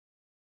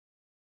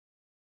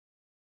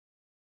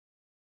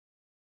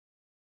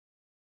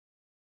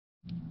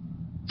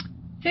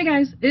Hey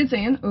guys, it's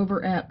Ann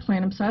over at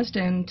Plant Obsessed,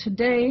 and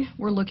today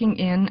we're looking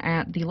in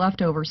at the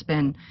leftovers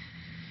bin.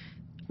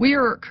 We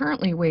are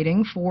currently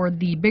waiting for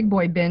the big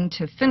boy bin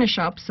to finish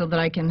up so that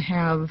I can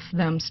have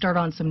them start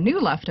on some new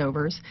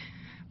leftovers.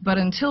 But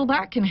until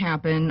that can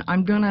happen,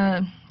 I'm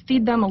gonna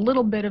feed them a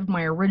little bit of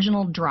my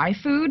original dry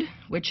food,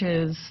 which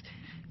is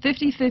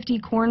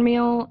 50-50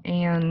 cornmeal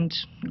and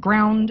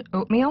ground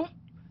oatmeal.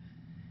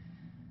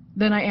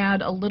 Then I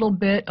add a little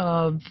bit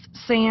of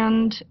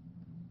sand,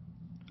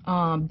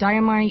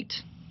 diamite,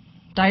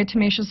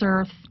 diatomaceous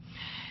earth,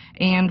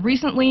 and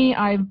recently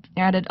I've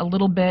added a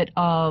little bit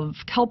of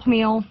kelp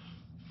meal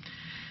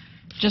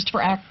just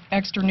for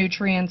extra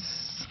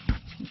nutrients,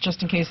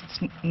 just in case it's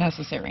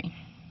necessary.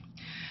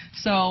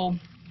 So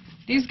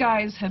these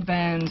guys have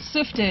been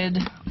sifted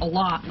a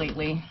lot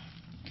lately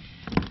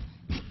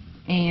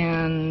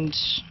and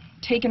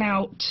taken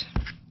out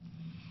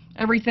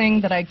everything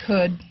that I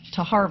could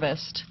to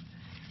harvest.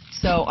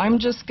 So I'm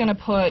just going to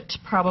put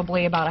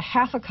probably about a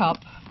half a cup.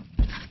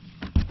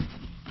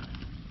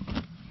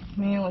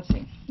 Let's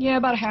see. Yeah,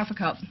 about a half a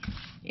cup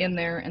in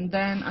there, and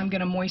then I'm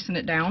going to moisten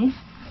it down.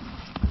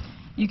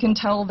 You can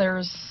tell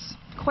there's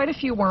quite a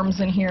few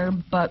worms in here,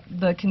 but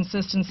the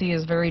consistency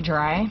is very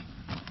dry.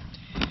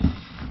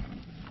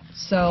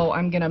 So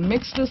I'm going to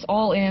mix this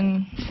all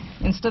in.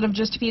 Instead of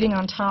just feeding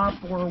on top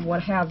or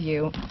what have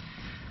you,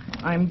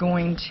 I'm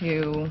going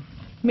to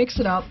mix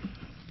it up,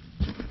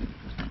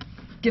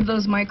 give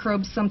those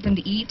microbes something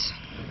to eat,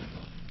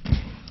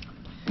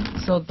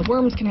 so the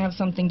worms can have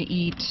something to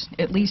eat,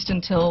 at least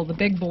until the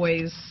big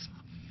boys'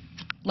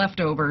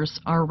 leftovers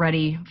are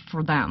ready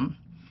for them.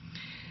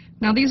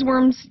 Now these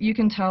worms, you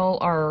can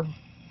tell,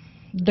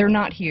 they're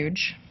not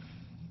huge.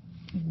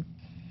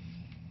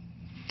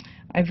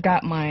 I've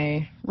got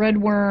my red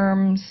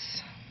worms,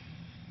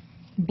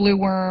 blue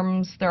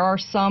worms, there are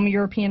some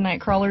European night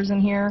crawlers in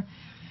here,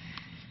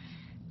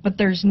 but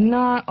there's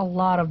not a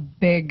lot of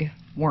big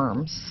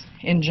worms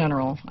in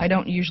general. I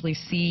don't usually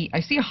see, I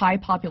see a high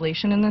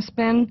population in this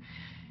bin,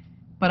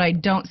 but I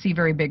don't see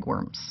very big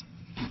worms.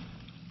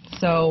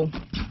 So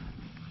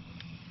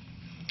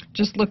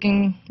just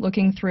looking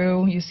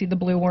through, you see the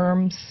blue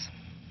worms,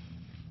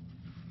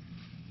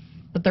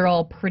 but they're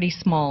all pretty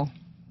small.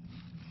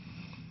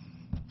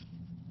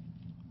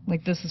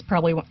 Like this is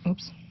probably,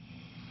 oops,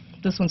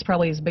 this one's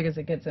probably as big as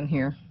it gets in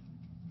here.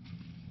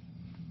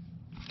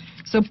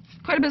 So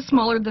quite a bit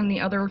smaller than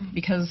the other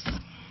because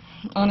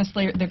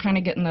honestly, they're kind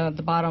of getting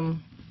the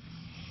bottom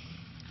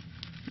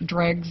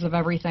dregs of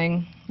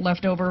everything.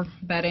 Leftover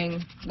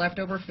bedding,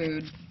 leftover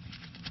food.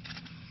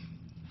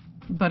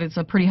 But it's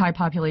a pretty high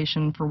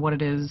population for what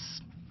it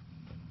is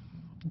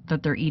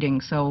that they're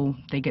eating, so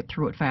they get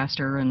through it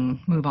faster and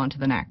move on to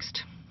the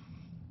next.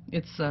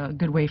 It's a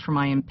good way for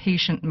my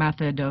impatient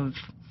method of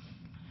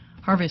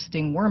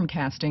harvesting worm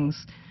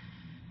castings,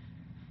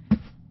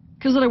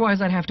 because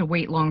otherwise I'd have to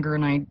wait longer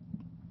and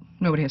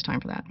nobody has time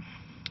for that.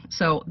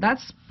 So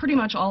that's pretty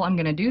much all I'm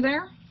going to do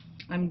there.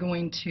 I'm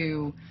going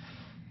to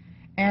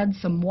add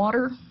some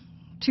water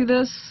to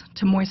this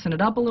to moisten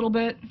it up a little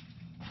bit.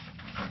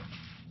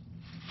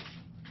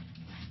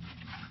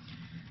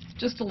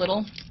 Just a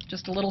little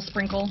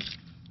sprinkle.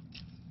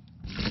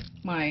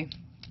 My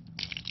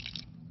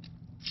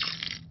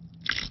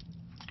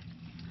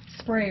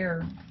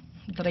sprayer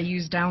that I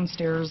use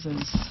downstairs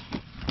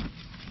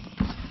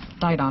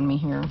died on me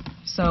here.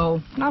 So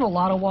not a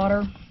lot of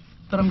water,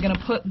 but I'm going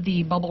to put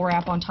the bubble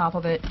wrap on top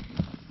of it,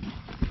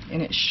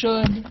 and it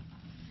should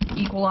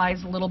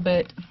equalize a little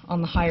bit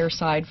on the higher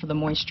side for the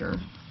moisture.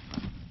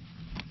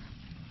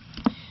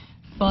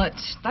 But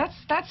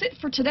that's it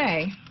for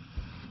today.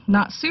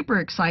 Not super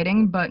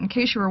exciting, but in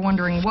case you were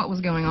wondering what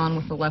was going on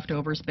with the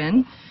leftovers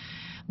bin,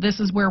 this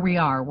is where we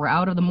are. We're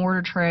out of the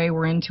mortar tray,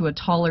 we're into a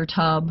taller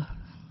tub.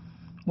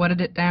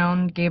 Wetted it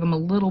down, gave them a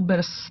little bit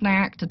of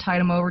snack to tide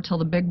them over till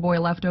the big boy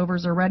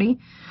leftovers are ready,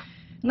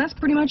 and that's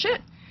pretty much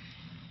it.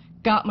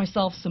 Got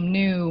myself some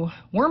new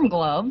worm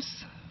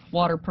gloves,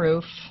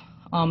 waterproof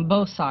on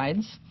both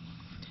sides.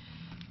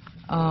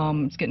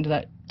 It's getting to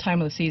that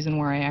time of the season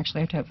where I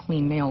actually have to have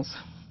clean nails.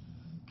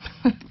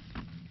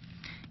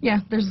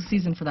 Yeah, there's a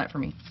season for that for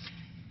me.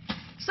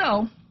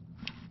 So,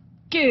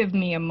 give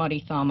me a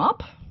muddy thumb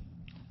up.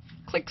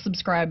 Click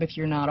subscribe if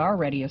you're not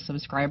already a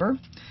subscriber.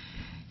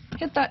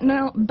 Hit that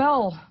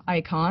bell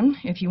icon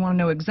if you want to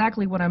know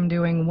exactly what I'm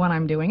doing when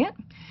I'm doing it.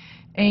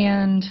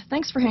 And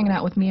thanks for hanging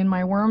out with me and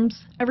my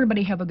worms.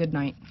 Everybody have a good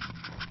night.